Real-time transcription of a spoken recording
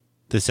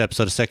This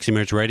episode of Sexy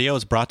Marriage Radio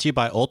is brought to you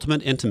by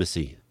Ultimate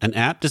Intimacy, an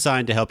app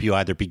designed to help you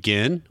either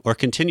begin or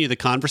continue the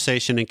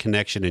conversation and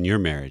connection in your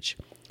marriage.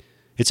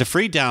 It's a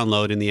free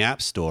download in the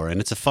App Store,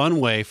 and it's a fun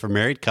way for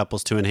married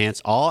couples to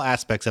enhance all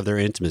aspects of their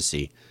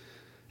intimacy,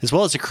 as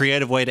well as a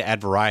creative way to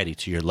add variety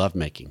to your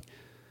lovemaking.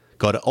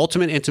 Go to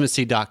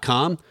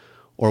ultimateintimacy.com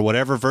or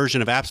whatever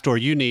version of App Store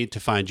you need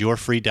to find your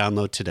free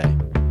download today.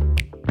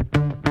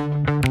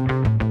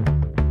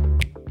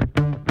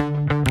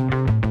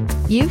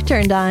 You've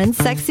turned on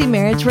Sexy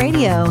Marriage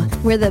Radio,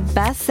 where the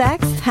best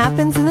sex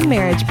happens in the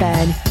marriage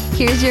bed.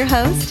 Here's your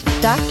host,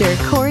 Dr.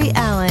 Corey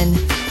Allen.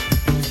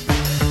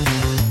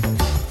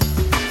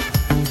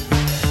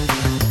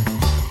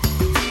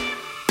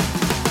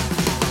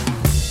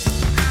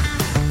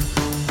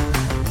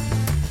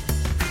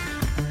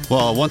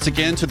 Well, once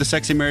again, to the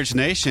Sexy Marriage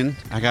Nation,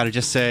 I got to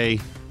just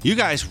say, you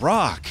guys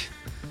rock.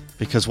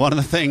 Because one of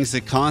the things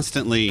that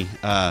constantly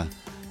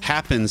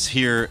happens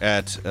here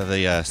at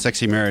the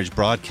Sexy Marriage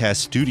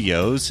Broadcast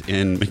Studios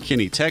in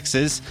McKinney,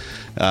 Texas.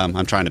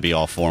 I'm trying to be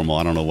all formal.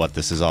 I don't know what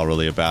this is all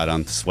really about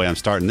on this way I'm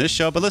starting this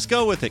show, but let's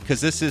go with it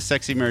because this is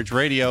Sexy Marriage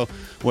Radio,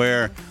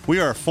 where we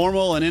are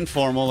formal and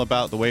informal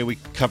about the way we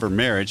cover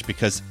marriage,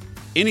 because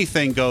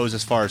anything goes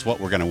as far as what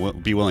we're going to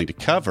be willing to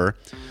cover.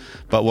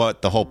 But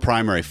what the whole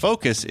primary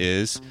focus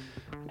is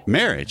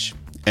marriage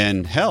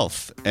and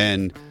health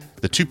and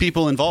the two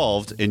people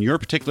involved in your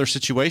particular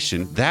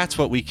situation. That's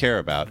what we care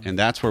about, and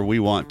that's where we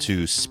want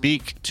to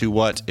speak to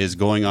what is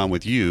going on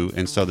with you.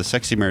 And so the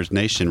Sexy Marriage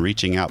Nation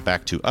reaching out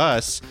back to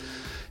us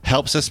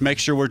helps us make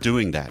sure we're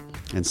doing that.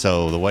 And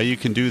so the way you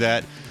can do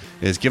that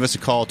is give us a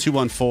call.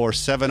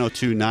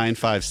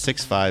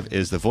 214-702-9565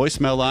 is the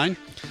voicemail line.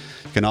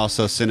 You can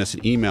also send us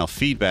an email,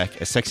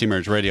 feedback at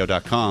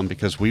sexymarriageradio.com,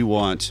 because we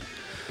want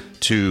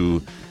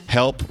to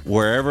help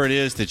wherever it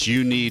is that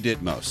you need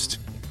it most.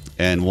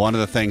 And one of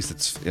the things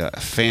that's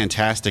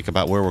fantastic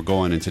about where we're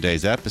going in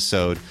today's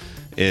episode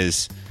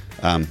is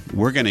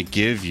we're going to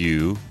give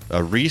you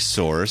a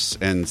resource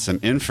and some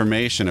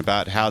information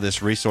about how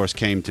this resource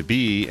came to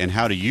be and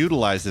how to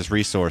utilize this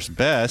resource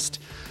best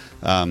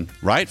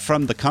right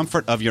from the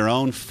comfort of your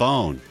own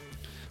phone,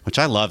 which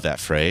I love that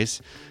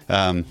phrase.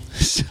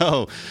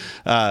 So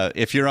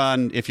if you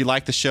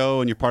like the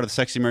show and you're part of the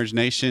Sexy Marriage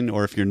Nation,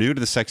 or if you're new to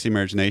the Sexy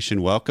Marriage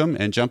Nation, welcome,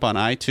 and jump on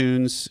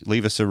iTunes,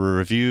 leave us a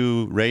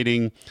review,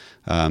 rating,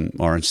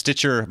 or on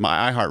Stitcher,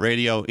 my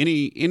iHeartRadio,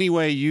 any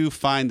way you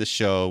find the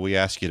show, we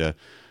ask you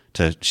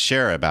to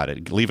share about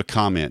it, leave a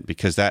comment,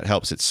 because that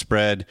helps it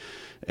spread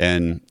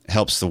and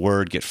helps the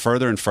word get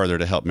further and further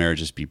to help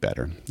marriages be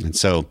better. And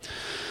so,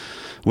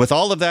 with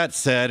all of that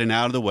said and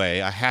out of the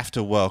way, I have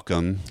to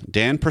welcome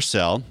Dan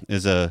Purcell.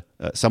 Is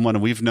someone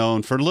we've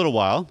known for a little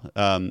while,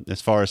 as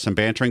far as some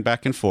bantering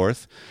back and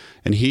forth,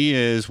 and he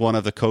is one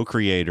of the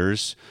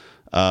co-creators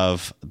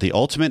of the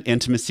Ultimate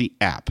Intimacy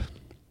app.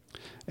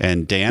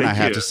 And Dan, I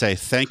have to say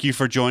thank you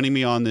for joining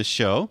me on this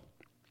show.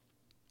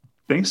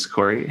 Thanks,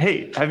 Corey.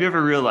 Hey, have you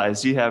ever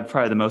realized you have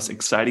probably the most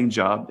exciting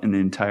job in the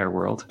entire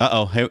world?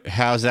 Uh-oh, hey,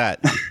 how's that?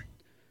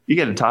 You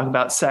get to talk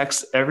about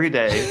sex every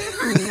day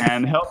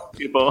and help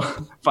people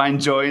find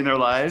joy in their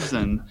lives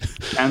and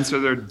answer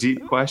their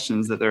deep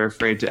questions that they're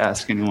afraid to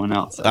ask anyone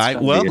else.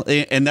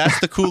 And that's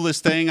the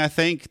coolest thing I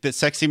think that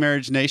Sexy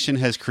Marriage Nation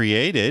has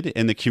created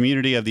in the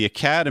community of the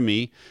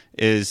Academy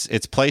is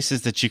it's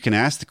places that you can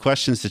ask the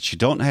questions that you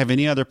don't have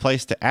any other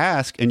place to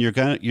ask, and you're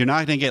not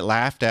going to get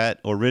laughed at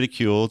or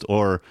ridiculed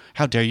or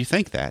how dare you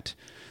think that.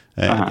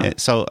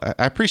 So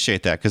I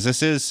appreciate that, because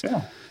this is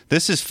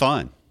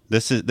fun.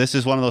 This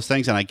is one of those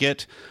things, and I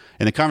get,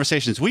 in the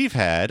conversations we've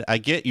had, I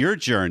get your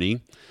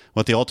journey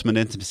with the Ultimate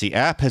Intimacy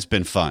app has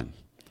been fun.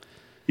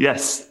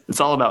 Yes, it's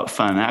all about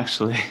fun,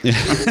 actually.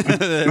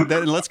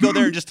 Let's go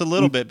there in just a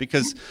little bit,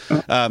 because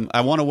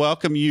I want to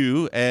welcome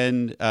you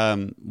and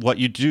what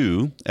you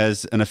do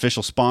as an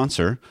official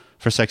sponsor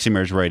for Sexy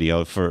Marriage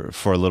Radio for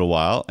a little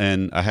while,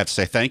 and I have to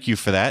say thank you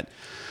for that.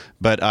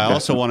 But I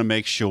also want to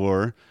make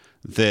sure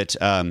that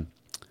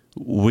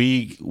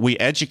we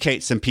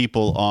educate some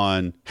people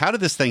on how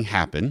did this thing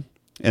happen,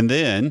 and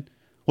then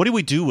what do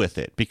we do with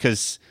it?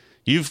 Because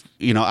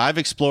I've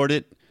explored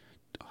it,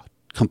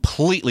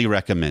 completely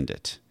recommend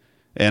it,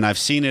 and I've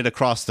seen it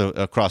across the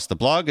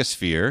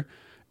blogosphere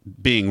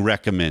being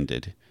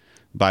recommended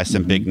by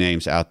some big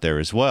names out there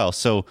as well.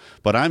 So,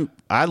 but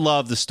I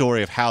love the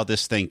story of how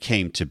this thing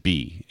came to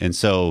be, and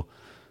so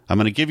I'm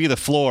going to give you the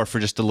floor for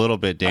just a little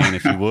bit, Dan,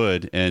 if you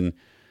would, and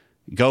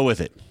go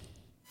with it.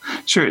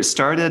 Sure. It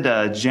started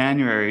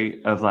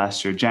January of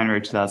last year,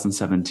 January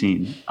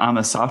 2017. I'm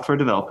a software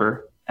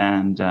developer,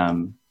 and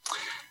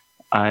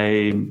I'm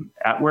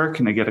at work,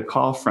 and I get a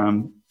call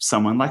from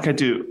someone, like I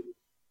do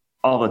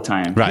all the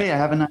time. Right. Hey, I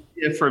have an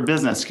idea for a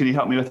business. Can you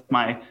help me with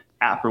my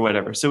app or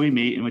whatever? So we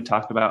meet and we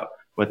talk about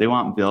what they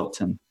want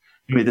built. And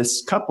anyway,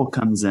 this couple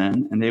comes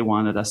in and they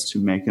wanted us to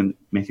make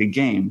a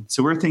game.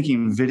 So we're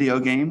thinking video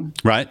game.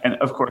 Right. And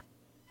of course,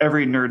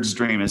 every nerd's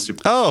dream is to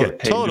get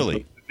paid totally.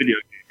 to play a video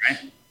game, right?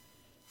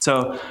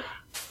 So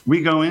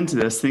we go into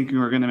this thinking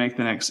we're going to make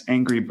the next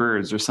Angry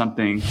Birds or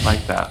something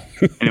like that.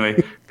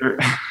 Anyway,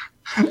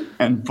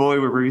 And boy,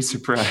 were we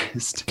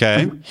surprised.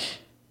 Okay.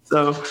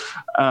 So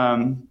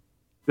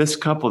this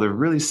couple, they're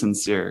really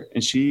sincere.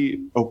 And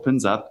she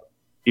opens up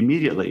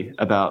immediately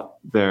about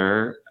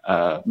their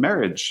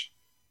marriage.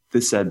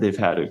 They said they've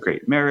had a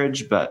great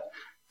marriage, but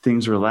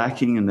things were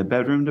lacking in the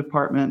bedroom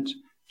department.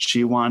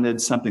 She wanted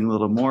something a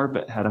little more,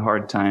 but had a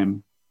hard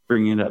time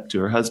bringing it up to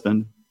her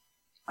husband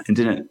and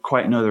didn't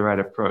quite know the right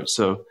approach.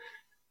 So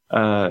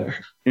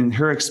in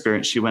her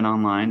experience, she went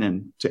online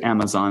and to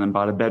Amazon and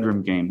bought a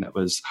bedroom game that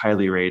was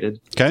highly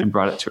rated and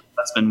brought it to her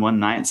husband one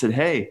night and said,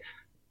 "Hey,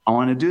 I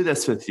want to do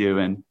this with you."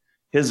 And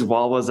his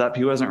wall was up.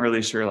 He wasn't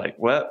really sure, like,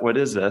 what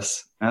is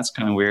this? That's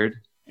kind of weird.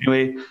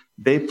 Anyway,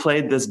 they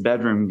played this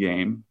bedroom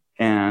game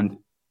and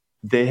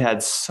they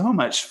had so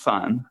much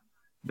fun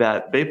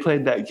that they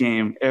played that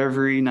game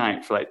every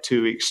night for like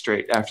 2 weeks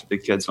straight after the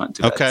kids went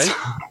to bed. Okay.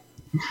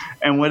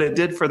 And what it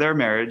did for their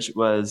marriage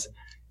was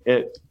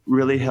it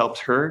really helped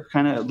her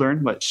kind of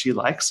learn what she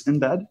likes in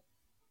bed.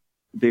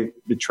 They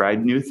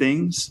tried new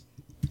things,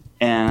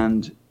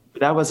 and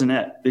that wasn't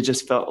it. They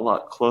just felt a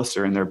lot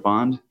closer in their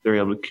bond. They were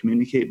able to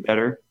communicate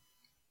better.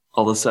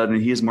 All of a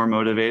sudden, he's more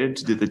motivated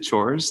to do the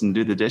chores and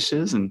do the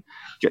dishes and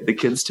get the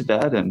kids to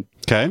bed. And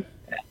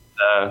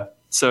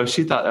so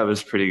she thought that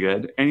was pretty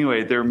good.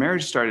 Anyway, their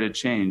marriage started to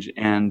change,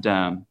 and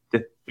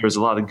there was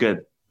a lot of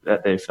good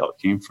that they felt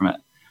came from it.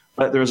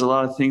 But there was a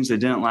lot of things they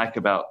didn't like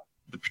about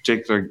the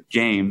particular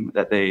game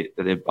that they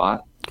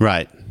bought.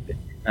 Right.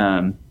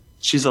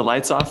 She's a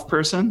lights off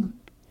person,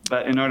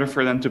 but in order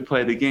for them to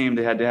play the game,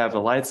 they had to have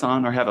the lights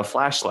on or have a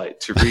flashlight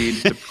to read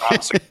the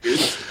prompts or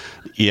cues.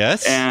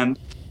 Yes. And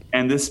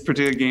this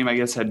particular game, I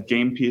guess, had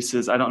game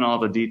pieces. I don't know all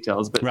the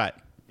details, but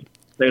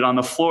played on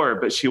the floor,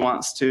 but she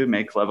wants to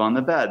make love on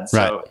the bed.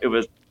 So it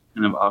was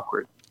kind of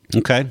awkward.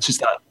 Okay. She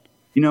thought,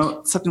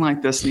 something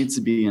like this needs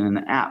to be in an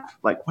app.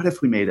 Like, what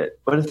if we made it?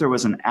 What if there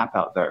was an app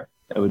out there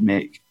that would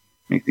make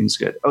things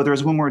good? Oh, there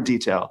was one more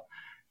detail.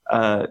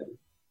 The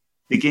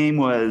game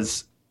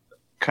was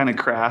kind of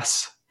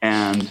crass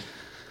and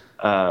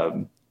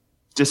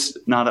just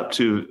not up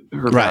to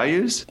her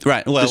values.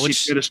 Right. Well,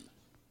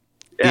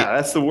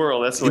 that's the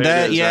world. That's the way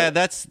it is. Yeah, right?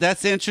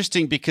 that's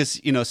interesting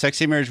because,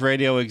 Sexy Marriage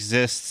Radio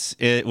exists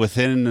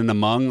within and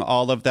among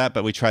all of that,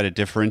 but we try to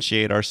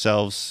differentiate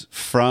ourselves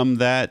from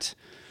that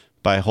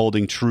by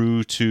holding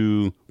true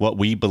to what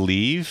we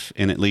believe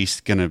and at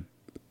least going to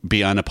be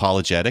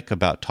unapologetic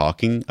about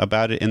talking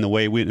about it in the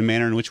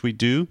manner in which we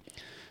do.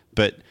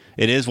 But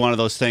it is one of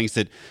those things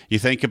that you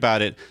think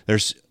about it,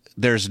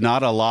 there's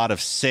not a lot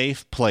of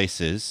safe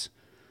places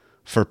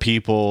for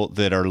people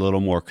that are a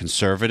little more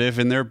conservative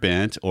in their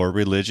bent or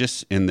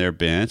religious in their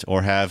bent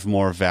or have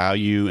more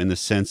value in the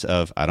sense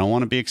of, I don't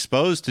want to be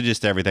exposed to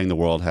just everything the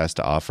world has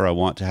to offer. I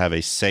want to have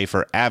a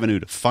safer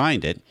avenue to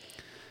find it.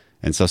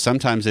 And so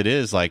sometimes it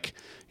is like,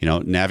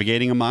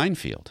 navigating a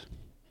minefield.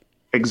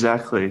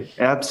 Exactly.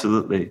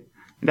 Absolutely.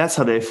 That's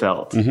how they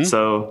felt. Mm-hmm.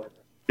 So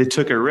they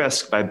took a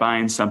risk by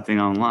buying something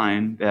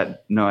online they had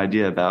no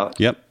idea about.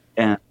 Yep.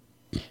 And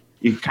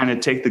you kind of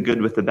take the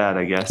good with the bad,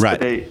 I guess. Right.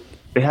 But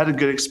they had a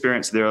good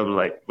experience. They were able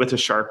to, with a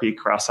Sharpie,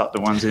 cross out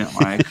the ones they didn't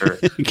like or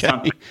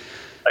something.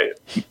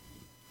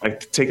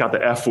 Like take out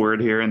the F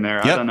word here and there.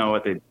 Yep. I don't know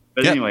what they did.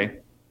 But anyway,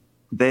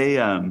 they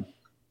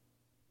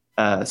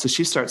so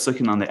she starts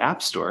looking on the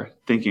App Store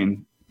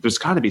thinking there's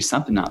got to be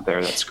something out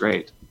there that's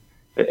great.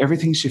 But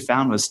everything she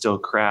found was still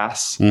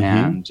crass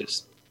and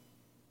just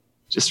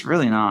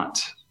really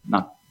not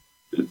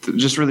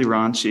just really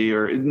raunchy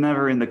or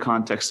never in the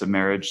context of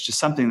marriage. Just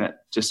something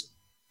that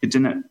it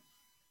didn't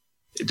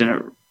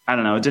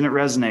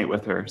resonate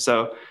with her.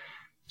 So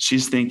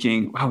she's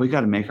thinking, wow, we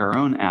got to make our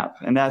own app.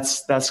 And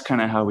that's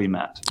kind of how we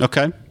met.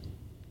 Okay.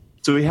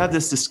 So we had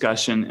this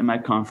discussion in my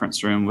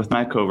conference room with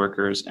my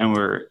coworkers, and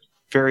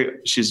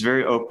she's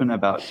very open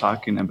about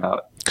talking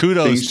about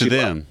kudos to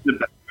them.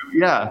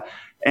 Yeah.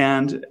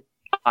 And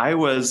I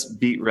was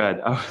beet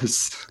red. I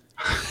was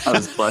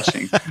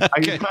blushing.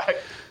 Okay.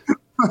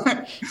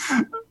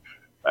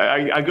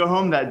 I go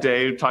home that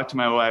day, talk to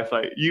my wife,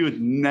 like, you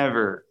would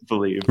never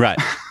believe right.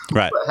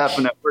 what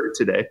happened at work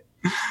today.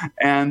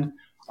 And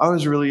I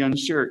was really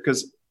unsure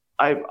because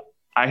I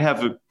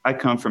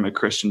come from a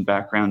Christian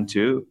background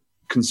too,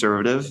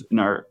 conservative in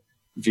our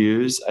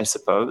views, I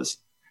suppose,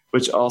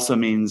 which also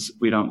means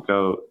we don't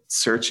go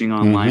searching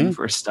online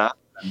for stuff.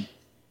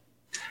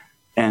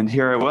 And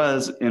here I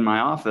was in my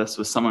office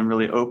with someone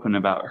really open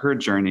about her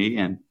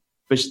journey.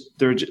 But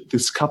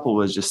this couple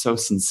was just so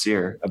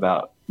sincere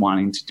about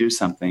wanting to do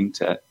something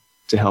to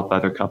help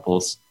other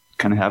couples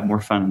kind of have more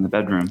fun in the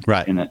bedroom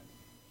in it.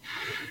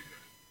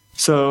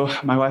 So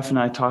my wife and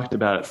I talked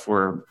about it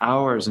for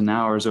hours and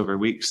hours over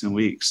weeks and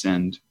weeks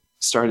and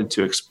started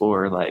to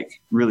explore, like,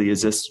 really,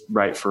 is this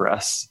right for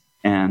us?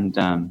 And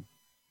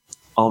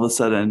all of a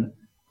sudden,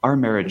 our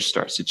marriage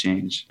starts to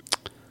change.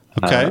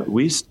 Okay.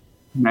 We start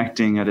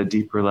connecting at a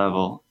deeper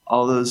level.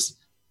 All those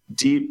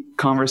deep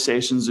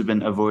conversations we've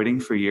been avoiding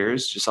for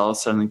years just all of a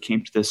sudden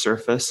came to the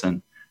surface,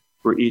 and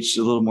we're each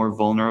a little more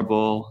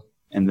vulnerable,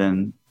 and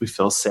then we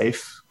feel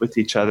safe with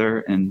each other.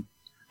 And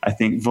I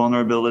think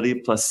vulnerability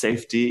plus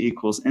safety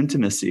equals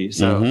intimacy.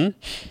 So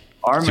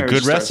our it's a marriage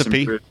good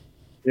recipe.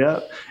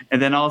 Yeah.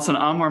 And then all of a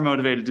sudden I'm more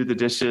motivated to do the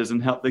dishes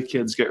and help the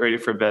kids get ready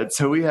for bed.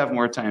 So we have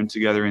more time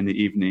together in the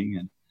evening,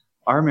 and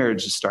our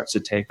marriage just starts to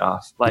take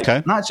off.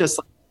 Like not just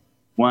like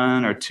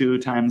 1 or 2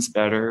 times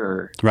better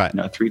or 3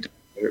 times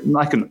better,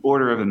 like an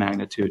order of a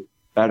magnitude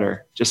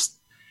better. Just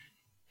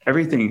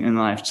everything in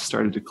life just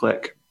started to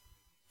click.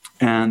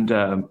 And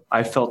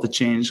I felt the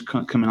change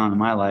coming on in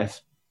my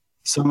life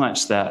so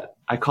much that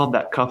I called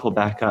that couple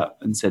back up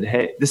and said,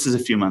 hey, this is a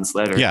few months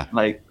later. Yeah.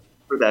 Like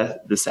for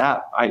this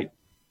app, I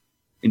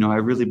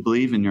really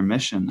believe in your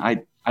mission.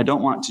 I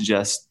don't want to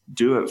just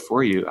do it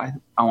for you.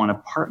 I want to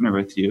partner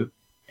with you,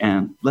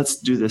 and let's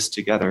do this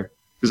together,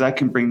 because I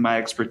can bring my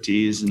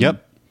expertise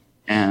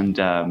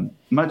and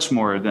much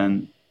more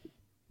than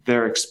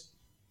their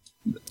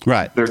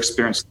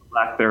experience,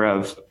 lack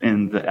thereof,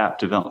 in the app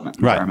development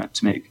environment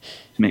to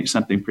make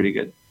something pretty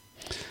good.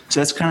 So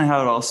that's kind of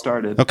how it all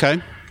started.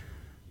 Okay.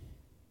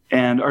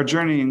 And our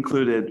journey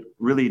included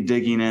really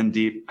digging in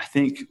deep. I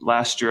think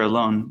last year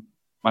alone,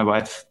 my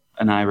wife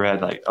and I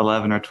read like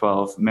 11 or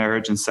 12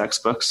 marriage and sex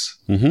books.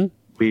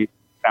 We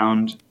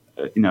found,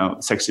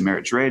 Sexy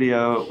Marriage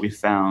Radio. We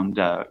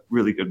found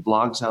really good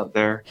blogs out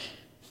there.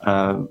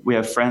 We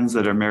have friends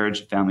that are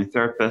marriage and family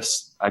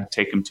therapists. I'd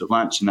take them to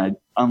lunch and I'd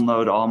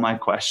unload all my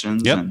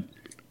questions. And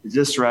is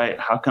this right?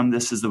 How come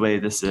this is the way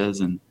this is?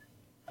 And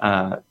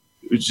it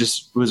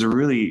was a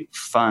really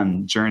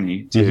fun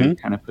journey to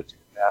kind of put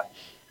together that.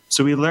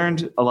 So we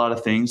learned a lot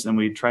of things, and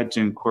we tried to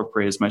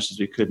incorporate as much as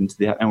we could into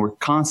the app. And we're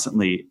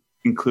constantly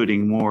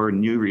including more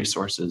new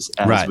resources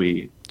as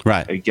we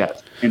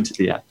get into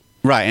the app.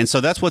 Right. And so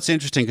that's what's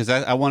interesting, because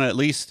I want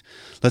to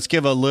let's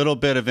give a little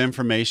bit of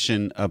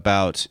information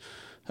about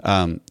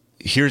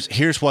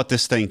here's what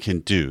this thing can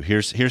do.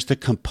 Here's the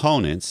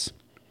components.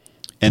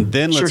 And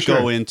then let's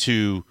go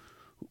into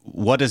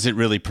what does it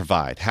really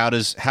provide? How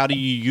do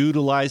you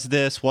utilize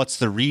this? What's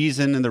the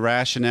reason and the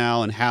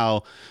rationale, and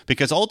how?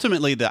 Because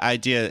ultimately the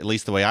idea, at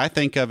least the way I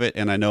think of it,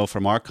 and I know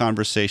from our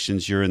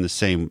conversations you're in the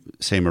same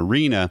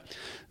arena,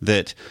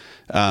 that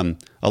a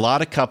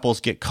lot of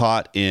couples get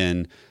caught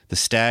in the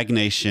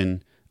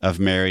stagnation of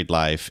married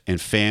life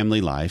and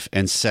family life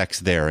and sex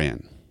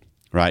therein,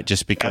 right?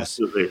 Just because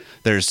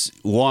there's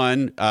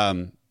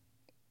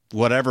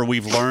whatever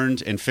we've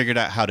learned and figured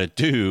out how to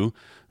do,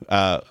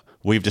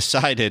 we've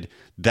decided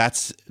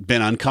that's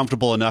been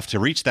uncomfortable enough to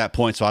reach that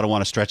point, so I don't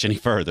want to stretch any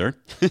further,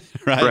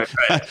 right?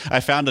 I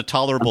found a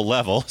tolerable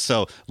level,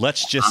 so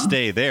let's just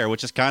stay there,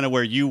 which is kind of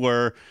where you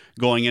were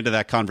going into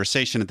that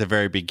conversation at the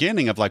very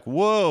beginning of like,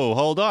 whoa,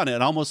 hold on.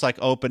 It almost like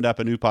opened up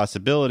a new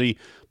possibility,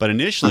 but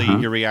initially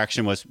your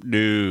reaction was,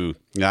 no,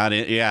 not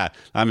it. Yeah,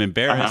 I'm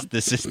embarrassed.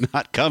 This is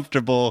not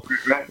comfortable,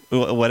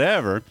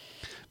 whatever.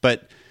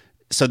 But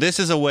so this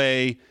is a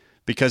way,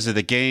 because of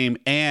the game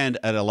and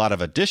a lot of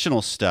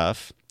additional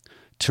stuff,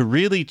 to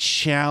really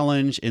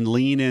challenge and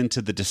lean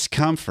into the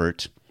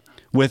discomfort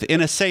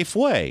in a safe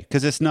way,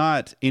 because it's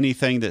not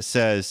anything that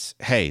says,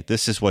 hey,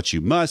 this is what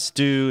you must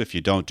do. If you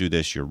don't do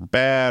this, you're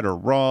bad or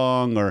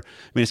wrong.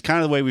 It's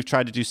kind of the way we've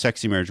tried to do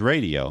Sexy Marriage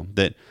Radio,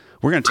 that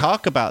we're going to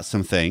talk about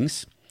some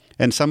things,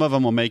 and some of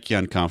them will make you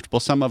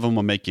uncomfortable. Some of them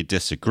will make you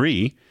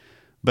disagree.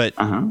 But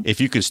if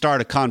you can start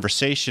a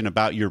conversation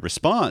about your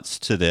response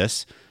to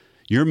this,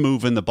 you're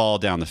moving the ball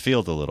down the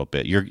field a little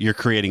bit. You're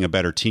creating a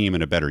better team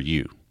and a better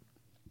you.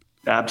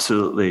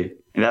 Absolutely.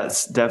 And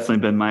that's definitely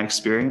been my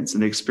experience,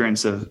 and the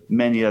experience of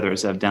many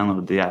others that have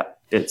downloaded the app.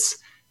 It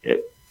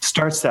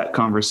starts that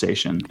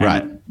conversation,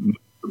 and it moves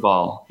the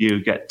ball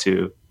you get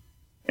to.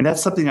 And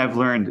that's something I've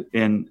learned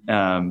in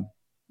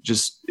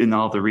just in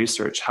all the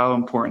research, how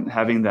important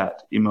having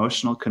that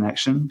emotional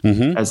connection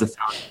as a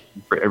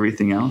foundation for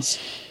everything else,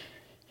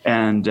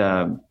 and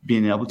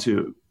being able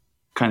to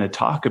kind of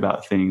talk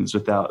about things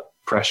without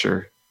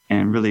pressure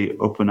and really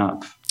open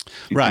up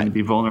and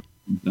be vulnerable.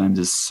 And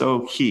is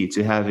so key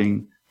to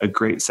having a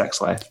great sex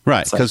life.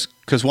 Right.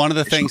 Because one of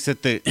the things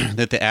that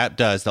the app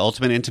does, the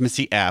Ultimate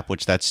Intimacy app,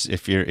 which that's,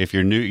 if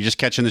you're new, you're just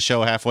catching the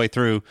show halfway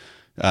through,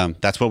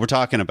 that's what we're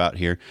talking about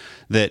here.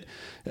 That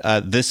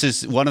this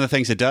is one of the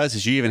things it does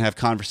is you even have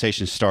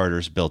conversation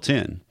starters built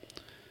in.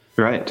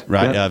 Right.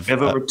 Right. We have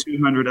over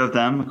 200 of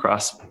them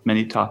across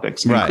many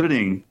topics,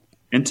 including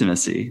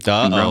intimacy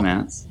and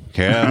romance.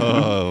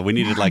 Oh, we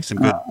needed like some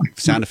good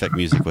sound effect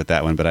music with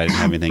that one, but I didn't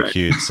have anything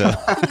queued. So,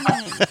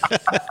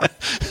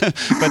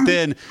 but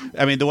then,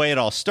 the way it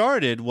all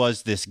started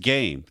was this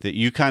game that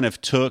you kind of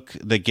took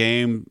the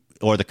game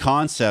or the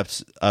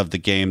concepts of the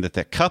game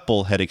that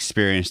couple had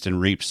experienced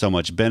and reaped so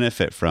much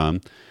benefit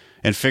from,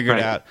 and figured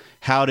out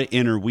how to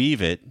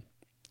interweave it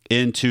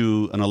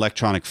into an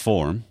electronic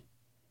form.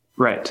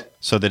 Right.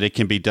 So that it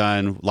can be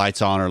done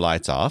lights on or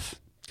lights off.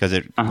 Because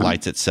it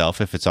lights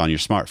itself if it's on your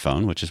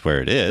smartphone, which is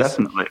where it is.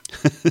 Definitely.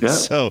 Yeah.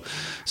 so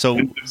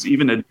there's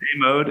even a day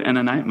mode and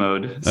a night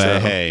mode. So.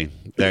 Hey,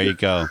 there you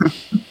go.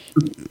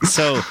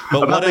 So,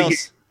 but what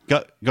else?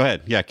 Go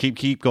ahead. Yeah,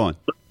 keep going.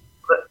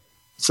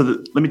 So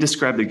let me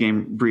describe the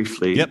game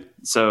briefly. Yep.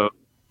 So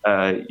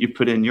you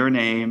put in your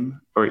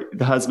name or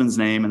the husband's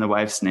name and the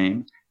wife's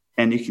name,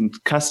 and you can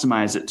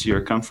customize it to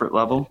your comfort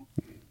level.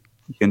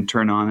 You can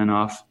turn on and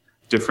off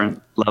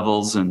different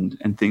levels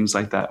and things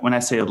like that. When I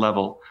say a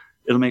level,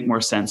 it'll make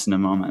more sense in a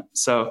moment.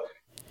 So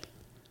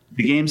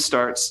the game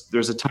starts,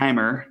 there's a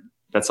timer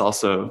that's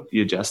also,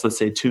 you adjust, let's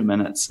say 2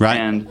 minutes. Right.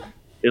 And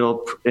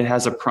it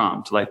has a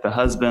prompt, like the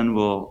husband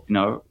will,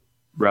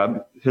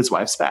 rub his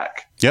wife's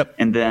back. Yep.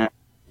 And then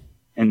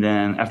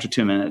after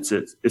 2 minutes,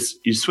 it's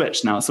you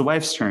switch. Now it's the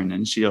wife's turn,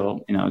 and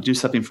she'll, do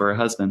something for her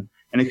husband.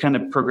 And it kind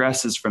of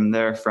progresses from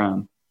there,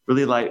 from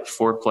really light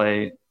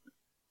foreplay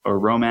or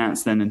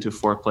romance, then into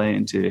foreplay,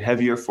 into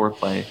heavier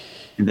foreplay,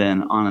 and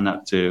then on and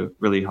up to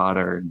really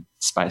hotter and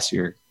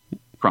spicier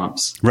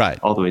prompts. Right.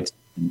 All the way to,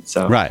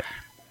 so right.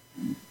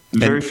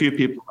 Very few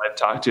people I've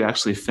talked to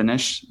actually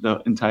finish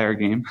the entire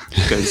game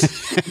because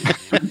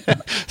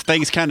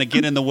things kind of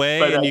get in the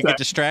way and you get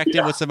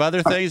distracted with some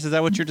other things. Is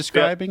that what you're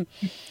describing?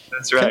 Yeah,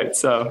 that's right.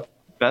 So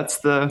that's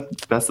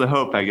the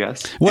hope, I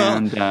guess.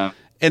 Well,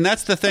 and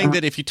that's the thing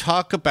that if you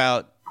talk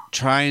about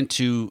trying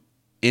to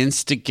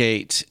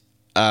instigate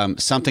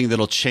something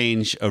that'll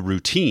change a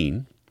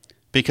routine,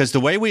 because the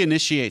way we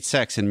initiate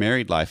sex in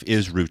married life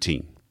is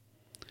routine.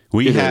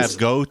 We have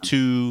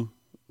go-to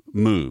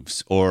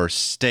moves or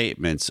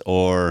statements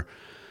or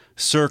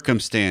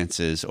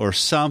circumstances or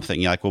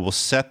something like we'll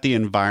set the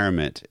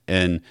environment,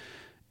 and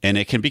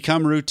it can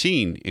become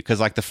routine because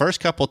like the first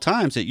couple of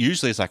times it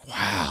usually is like,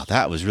 wow,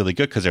 that was really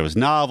good because there was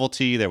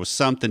novelty, there was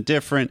something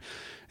different,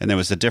 and there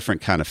was a different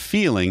kind of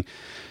feeling.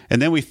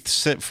 And then we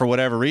sit, for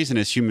whatever reason,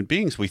 as human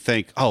beings, we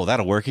think, oh,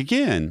 that'll work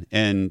again.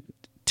 And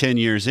 10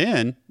 years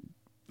in,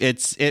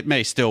 it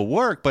may still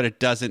work, but it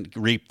doesn't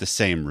reap the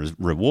same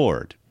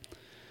reward.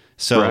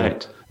 So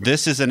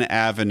This is an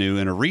avenue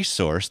and a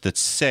resource that's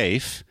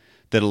safe,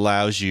 that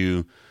allows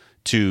you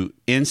to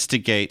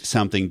instigate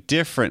something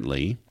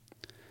differently,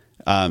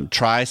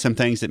 try some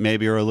things that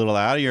maybe are a little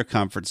out of your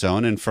comfort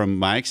zone. And from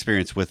my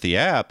experience with the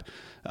app,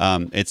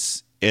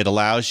 it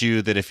allows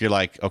you that if you're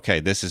like, okay,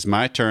 this is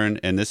my turn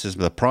and this is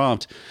the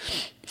prompt,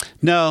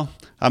 no,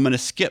 I'm going to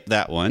skip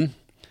that one,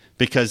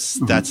 because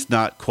that's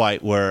not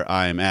quite where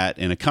I'm at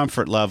in a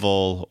comfort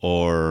level,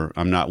 or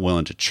I'm not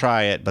willing to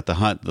try it. But the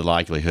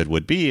likelihood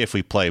would be if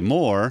we play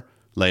more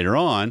later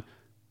on,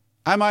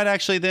 I might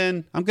actually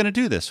I'm going to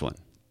do this one.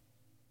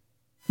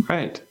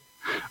 Right.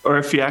 Or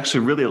if you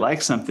actually really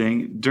like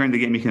something during the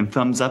game, you can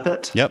thumbs up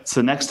it. Yep.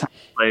 So next time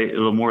you play,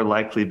 it'll more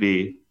likely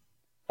be,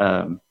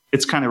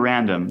 it's kind of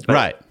random, but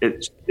right.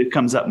 It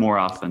comes up more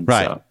often.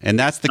 Right. So. And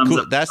that's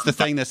the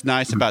thing that's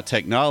nice about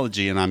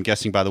technology. And I'm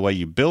guessing by the way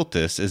you built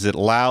this is it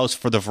allows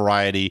for the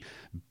variety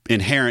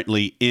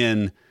inherently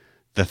in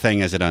the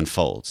thing as it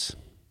unfolds.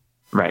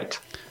 Right.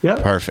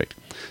 Yeah. Perfect.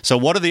 So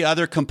what are the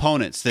other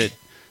components that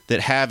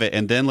have it?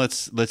 And then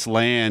let's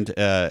land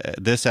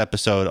this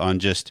episode on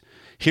just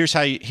here's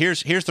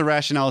the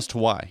rationale as to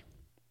why.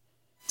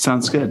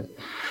 Sounds good.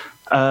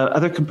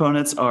 Other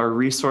components are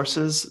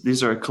resources.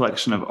 These are a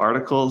collection of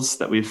articles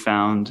that we've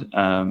found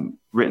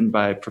written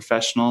by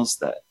professionals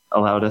that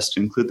allowed us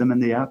to include them in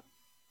the app.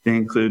 They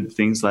include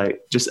things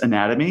like just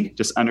anatomy,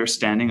 just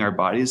understanding our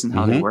bodies and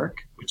how they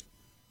work, which is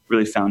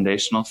really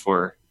foundational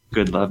for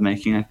good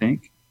lovemaking, I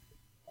think.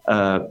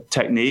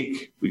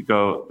 Technique,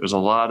 there's a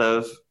lot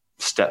of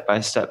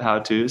step-by-step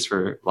how-tos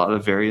for a lot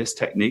of various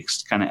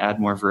techniques to kind of add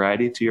more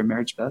variety to your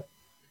marriage bed.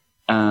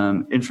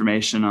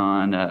 Information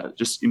on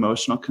just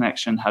emotional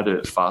connection, how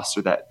to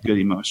foster that good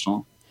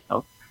emotional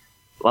health.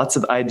 Lots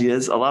of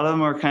ideas. A lot of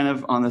them are kind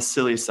of on the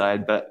silly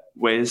side, but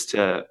ways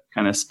to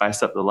kind of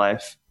spice up the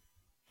life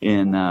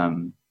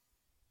in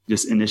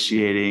just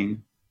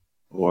initiating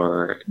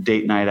or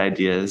date night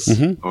ideas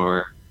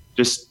or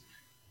just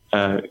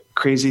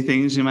crazy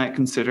things you might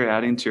consider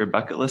adding to your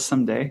bucket list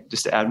someday,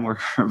 just to add more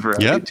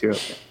variety to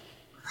it.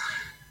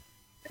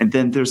 And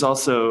then there's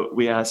also,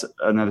 we have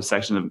another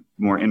section of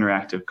more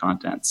interactive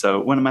content. So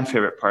one of my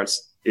favorite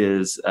parts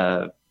is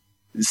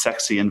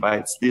sexy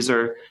invites. These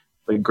are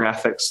like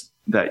graphics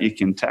that you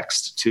can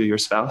text to your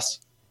spouse.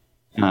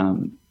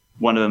 One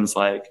of them is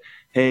like,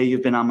 hey,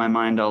 you've been on my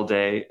mind all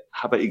day.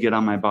 How about you get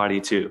on my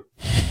body too?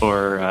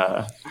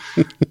 Or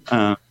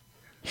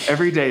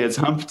every day is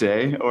hump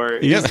day. Or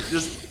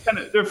just kind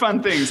of, they're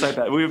fun things like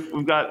that.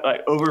 We've got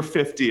like over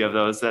 50 of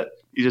those that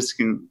you just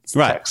can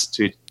text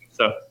to.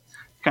 So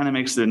kind of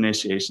makes the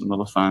initiation a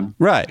little fun.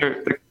 Right.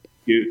 They're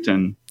cute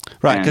and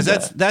right, because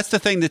that's the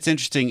thing that's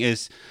interesting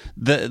is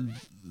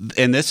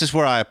and this is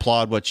where I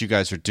applaud what you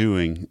guys are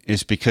doing,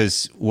 is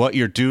because what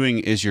you're doing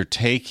is you're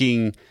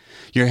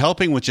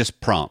helping with just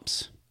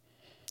prompts,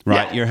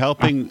 right? Yeah. You're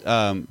helping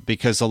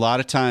because a lot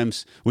of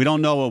times we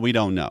don't know what we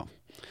don't know,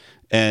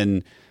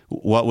 and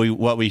what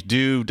we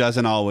do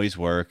doesn't always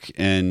work,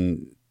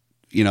 and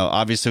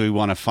obviously we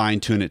want to fine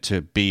tune it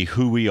to be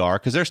who we are.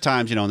 Because there's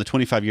times, in the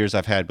 25 years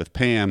I've had with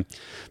Pam,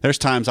 there's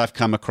times I've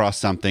come across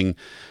something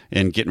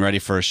in getting ready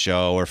for a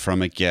show or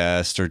from a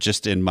guest or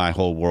just in my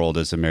whole world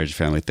as a marriage and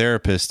family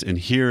therapist and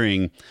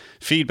hearing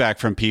feedback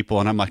from people.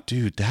 And I'm like,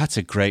 dude, that's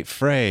a great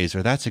phrase,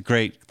 or that's a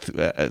great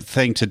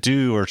thing to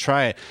do, or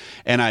try it.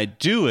 And I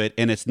do it,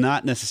 and it's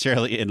not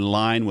necessarily in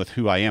line with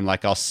who I am.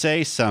 Like I'll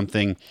say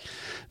something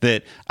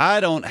that I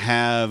don't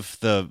have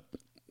the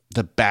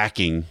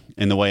backing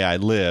in the way I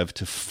live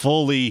to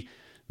fully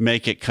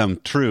make it come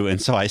true. And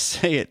so I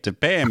say it to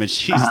Pam, and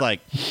she's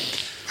like,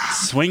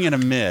 swing and a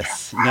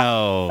miss.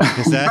 No,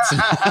 because that's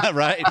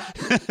right.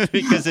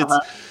 because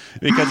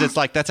it's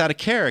like, that's out of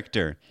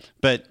character.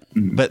 But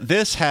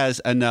this has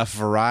enough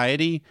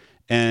variety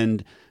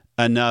and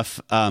enough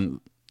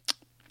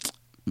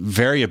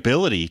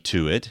variability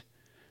to it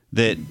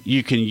that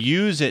you can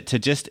use it to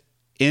just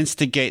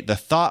instigate the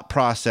thought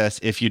process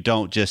if you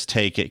don't just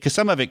take it, because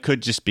some of it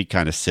could just be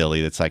kind of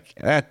silly. That's like,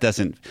 that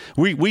doesn't,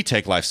 we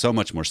take life so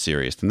much more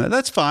serious than that.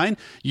 That's fine.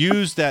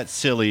 Use that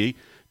silly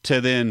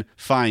to then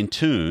fine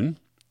tune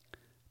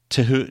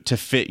to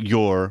fit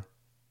your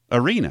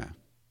arena.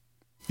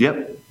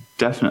 Yep,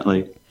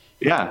 definitely.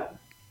 Yeah.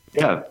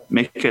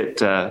 Make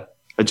it a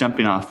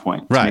jumping off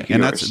point. Right,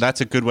 and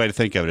that's a good way to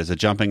think of it, as a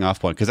jumping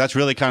off point, because that's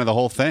really kind of the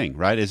whole thing,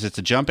 right? Is it's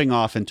a jumping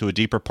off into a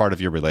deeper part of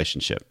your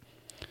relationship.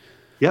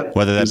 Yep.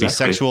 Whether that be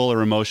sexual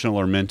or emotional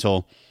or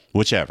mental,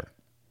 whichever.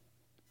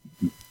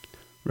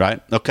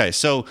 Right? Okay,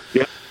 so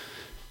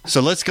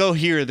let's go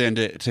here then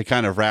to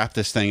kind of wrap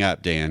this thing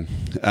up, Dan.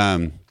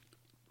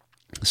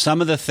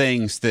 Some of the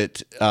things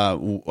that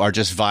are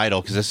just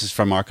vital, because this is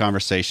from our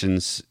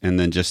conversations, and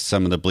then just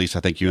some of the beliefs I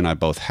think you and I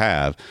both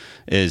have,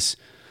 is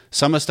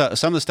some of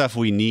the stuff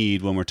we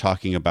need when we're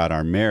talking about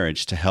our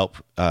marriage to help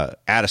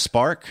add a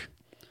spark.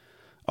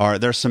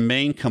 There's some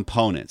main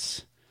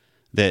components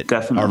that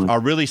are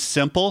really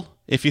simple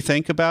if you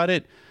think about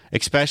it,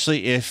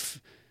 especially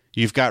if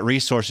you've got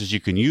resources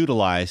you can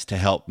utilize to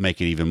help make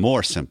it even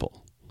more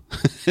simple.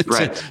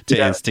 Right.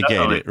 to instigate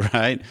definitely. It,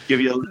 right? Give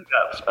you a leg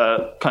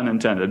up, pun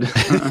intended.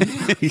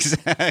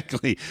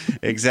 Exactly.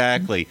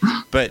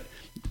 But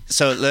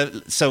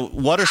so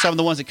what are some of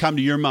the ones that come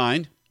to your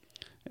mind?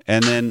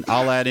 And then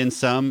I'll add in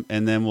some,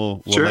 and then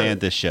we'll land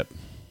this ship.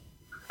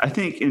 I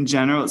think in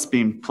general, it's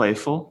being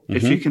playful. Mm-hmm.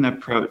 If you can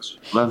approach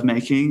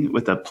lovemaking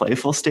with a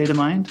playful state of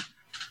mind,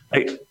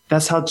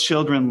 that's how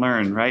children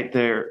learn, right?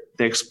 They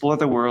explore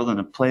the world in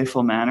a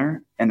playful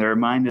manner, and their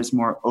mind is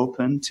more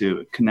open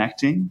to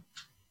connecting.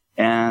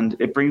 And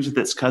it brings with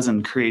its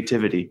cousin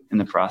creativity in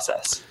the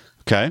process.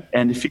 Okay.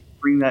 And if you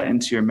bring that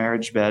into your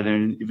marriage bed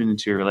and even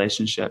into your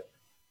relationship,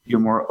 you're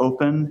more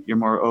open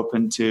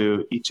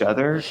to each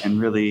other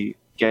and really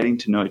getting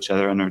to know each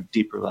other on a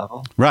deeper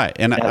level. Right.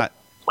 And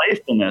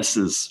playfulness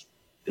is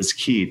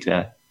key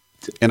to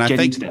and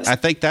getting to this. I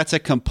think that's a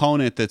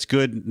component that's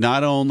good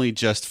not only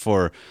just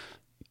for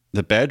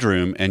the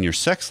bedroom and your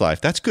sex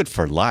life, that's good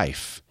for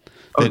life.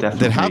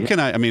 Definitely. How can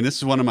I mean, this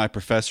is one of my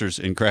professors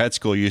in grad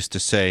school used to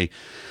say,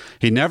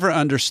 he never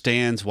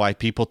understands why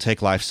people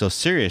take life so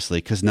seriously,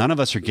 because none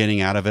of us are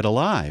getting out of it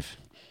alive.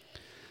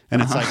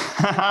 And it's like,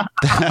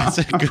 that's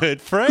a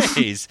good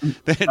phrase.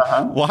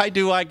 Why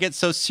do I get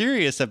so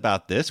serious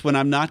about this when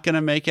I'm not going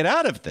to make it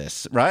out of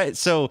this, right?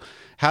 So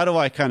how do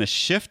I kind of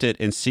shift it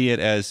and see it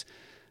as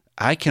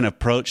I can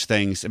approach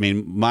things? I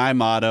mean, my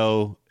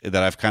motto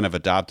that I've kind of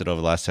adopted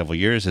over the last several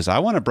years is I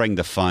want to bring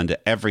the fun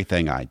to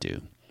everything I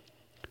do,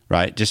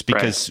 right? Just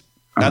because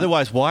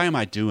otherwise, why am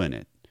I doing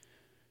it?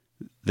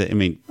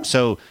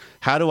 So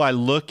how do I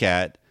look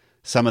at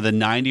some of the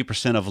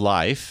 90% of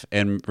life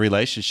and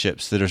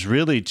relationships that is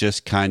really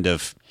just kind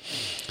of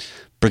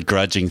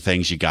begrudging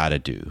things you got to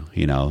do,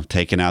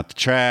 taking out the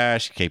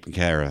trash, taking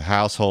care of the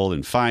household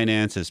and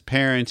finances,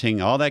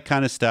 parenting, all that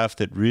kind of stuff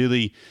that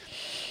really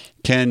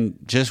can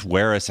just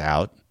wear us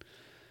out.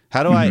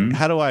 How do I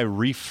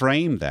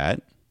reframe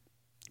that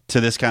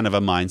to this kind of a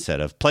mindset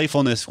of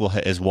playfulness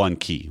is one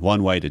key,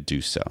 one way to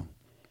do so.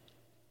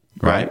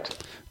 Right?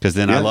 Because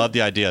then I love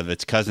the idea of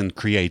its cousin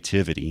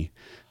creativity.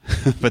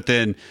 But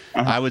then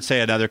I would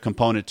say another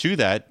component to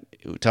that,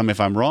 tell me if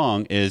I'm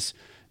wrong, is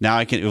now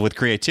with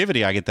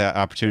creativity, I get that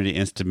opportunity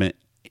to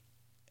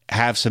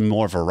have some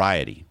more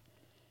variety.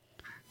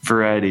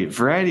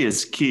 Variety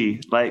is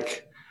key.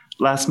 Like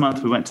last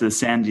month, we went to the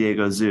San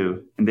Diego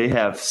Zoo, and they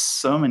have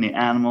so many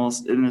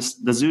animals.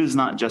 The zoo is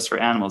not just for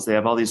animals. They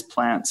have all these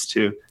plants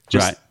too.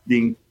 Just the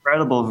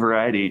incredible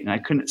variety. And I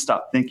couldn't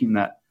stop thinking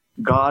that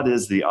God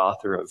is the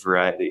author of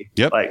variety.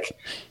 Yep. Like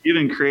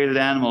even created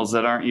animals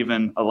that aren't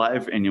even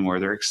alive anymore.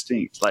 They're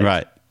extinct.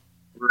 Like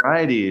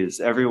variety is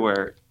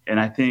everywhere. And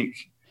I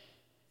think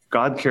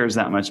God cares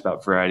that much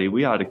about variety.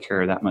 We ought to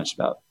care that much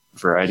about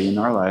variety in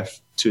our life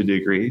to a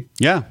degree.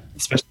 Yeah.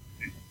 Especially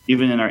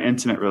even in our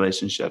intimate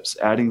relationships,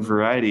 adding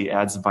variety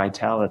adds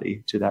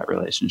vitality to that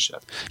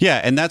relationship.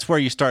 Yeah. And that's where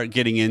you start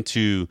getting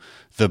into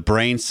the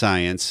brain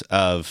science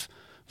of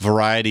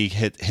variety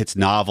hits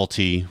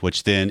novelty,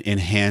 which then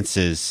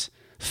enhances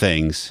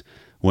things,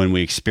 when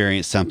we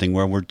experience something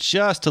where we're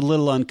just a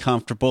little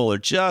uncomfortable or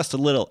just a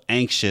little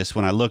anxious.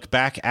 When I look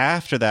back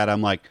after that,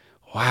 I'm like,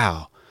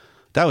 wow,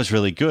 that was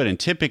really good. And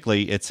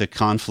typically it's a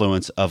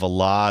confluence of a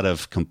lot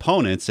of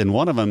components. And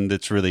one of them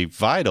that's really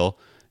vital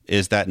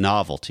is that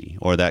novelty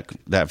or that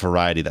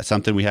variety. That's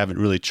something we haven't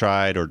really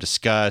tried or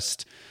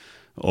discussed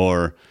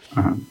or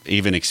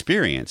even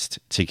experienced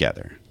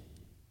together.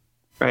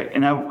 Right.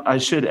 And I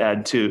should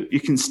add too, you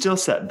can still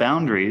set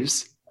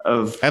boundaries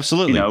of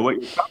absolutely,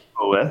 what you're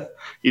comfortable with.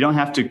 You don't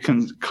have to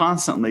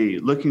constantly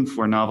looking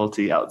for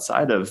novelty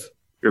outside of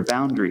your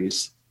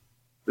boundaries.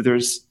 But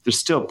there's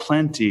still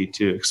plenty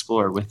to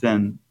explore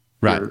within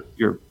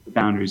your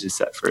boundaries you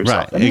set for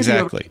yourself. Right,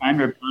 exactly. Over time,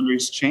 your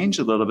boundaries change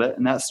a little bit,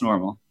 and that's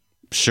normal.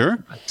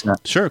 Sure,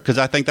 sure. Because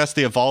I think that's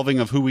the evolving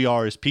of who we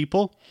are as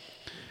people,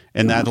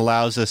 and that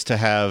allows us to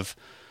have.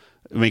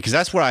 I mean, because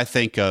that's what I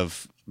think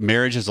of.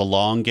 Marriage is a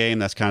long game.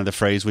 That's kind of the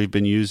phrase we've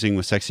been using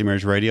with Sexy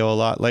Marriage Radio a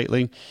lot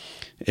lately.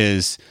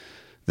 Is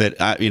that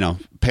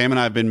Pam and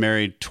I have been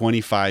married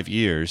 25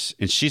 years,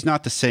 and she's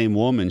not the same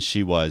woman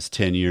she was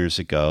 10 years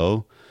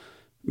ago.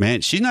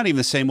 Man, she's not even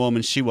the same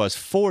woman she was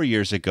 4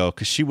 years ago,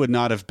 because she would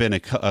not have been a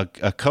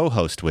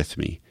co-host with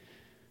me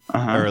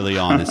early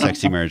on in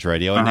Sexy Marriage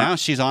Radio. And now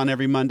she's on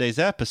every Monday's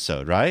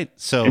episode, right?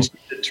 So and she's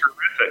a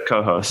terrific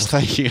co-host.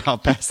 Well, thank you. I'll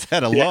pass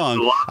that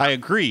along. I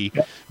agree.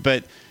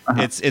 But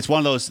it's one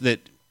of those that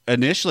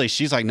initially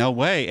she's like, no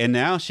way. And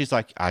now she's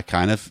like, I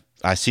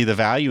see the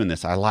value in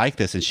this. I like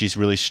this. And she's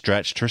really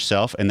stretched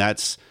herself, and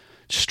that's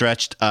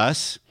stretched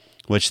us,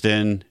 which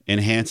then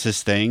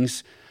enhances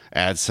things.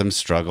 Adds some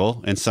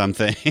struggle in some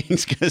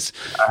things because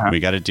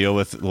we got to deal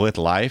with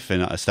life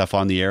and stuff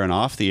on the air and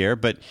off the air.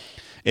 But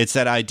it's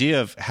that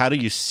idea of how do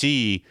you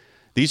see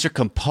these are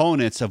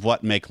components of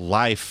what make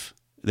life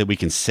that we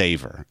can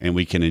savor and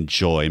we can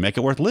enjoy, make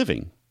it worth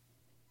living.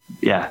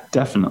 Yeah,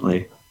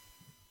 definitely.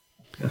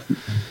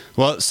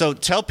 Well, so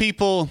tell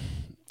people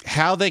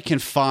how they can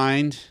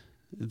find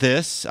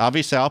this.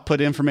 Obviously, I'll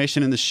put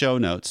information in the show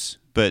notes,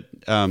 but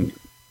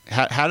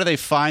how do they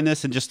find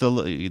this? And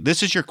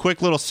this is your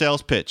quick little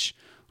sales pitch.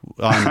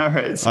 All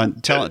right.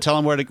 Tell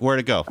them where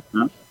to go.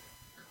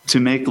 To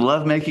make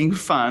lovemaking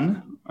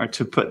fun, or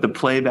to put the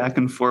play back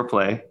in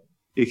foreplay,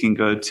 you can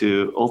go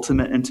to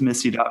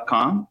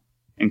ultimateintimacy.com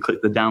and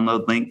click the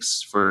download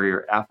links for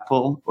your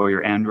Apple or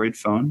your Android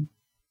phone.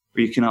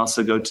 Or you can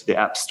also go to the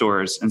app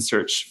stores and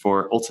search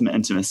for Ultimate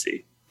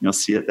Intimacy. You'll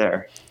see it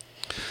there.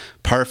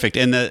 Perfect.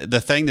 And the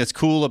thing that's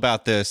cool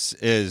about this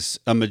is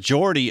a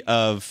majority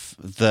of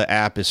the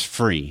app is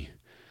free.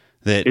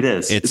 It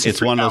is.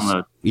 It's one of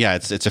those. Yeah,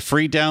 it's a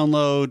free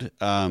download.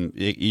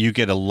 You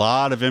get a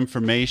lot of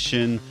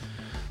information,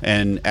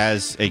 and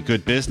as a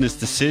good business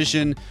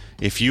decision,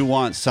 if you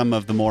want some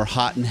of the more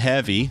hot and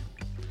heavy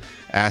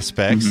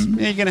aspects,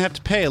 you're going to have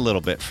to pay a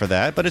little bit for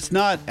that. But it's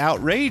not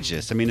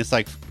outrageous. I mean, it's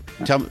like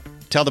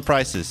tell the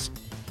prices.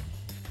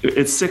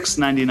 It's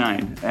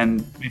 $6.99,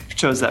 and we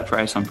chose that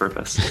price on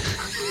purpose.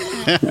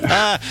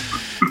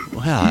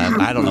 Well,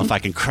 I don't know if I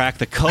can crack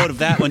the code of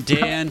that one,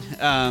 Dan.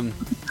 A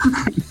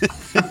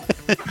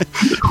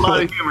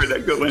lot of humor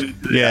that goes into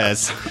that.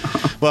 Yes.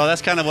 Well,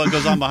 that's kind of what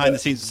goes on behind the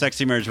scenes of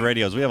Sexy Marriage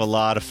Radios. We have a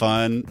lot of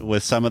fun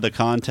with some of the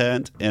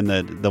content and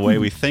the way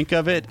we think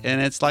of it,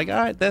 and it's like, all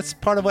right, that's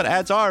part of what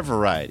adds our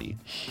variety.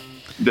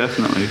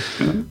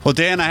 Definitely. Well,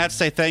 Dan, I have to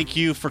say thank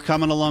you for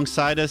coming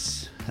alongside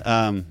us.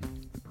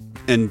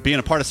 And being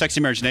a part of Sexy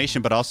Marriage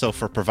Nation, but also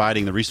for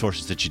providing the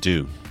resources that you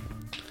do.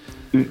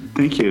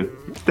 Thank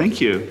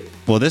you.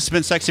 Well, this has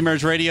been Sexy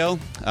Marriage Radio.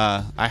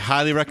 I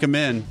highly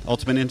recommend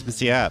Ultimate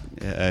Intimacy app.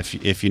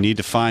 If you need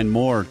to find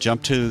more,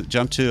 jump to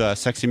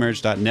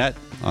sexymarriage.net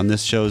on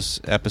this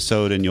show's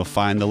episode, and you'll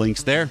find the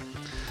links there.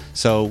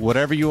 So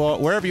wherever you are,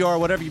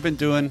 whatever you've been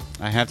doing,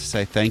 I have to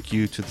say thank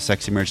you to the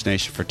Sexy Marriage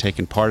Nation for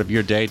taking part of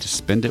your day to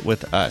spend it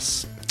with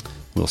us.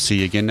 We'll see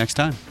you again next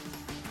time.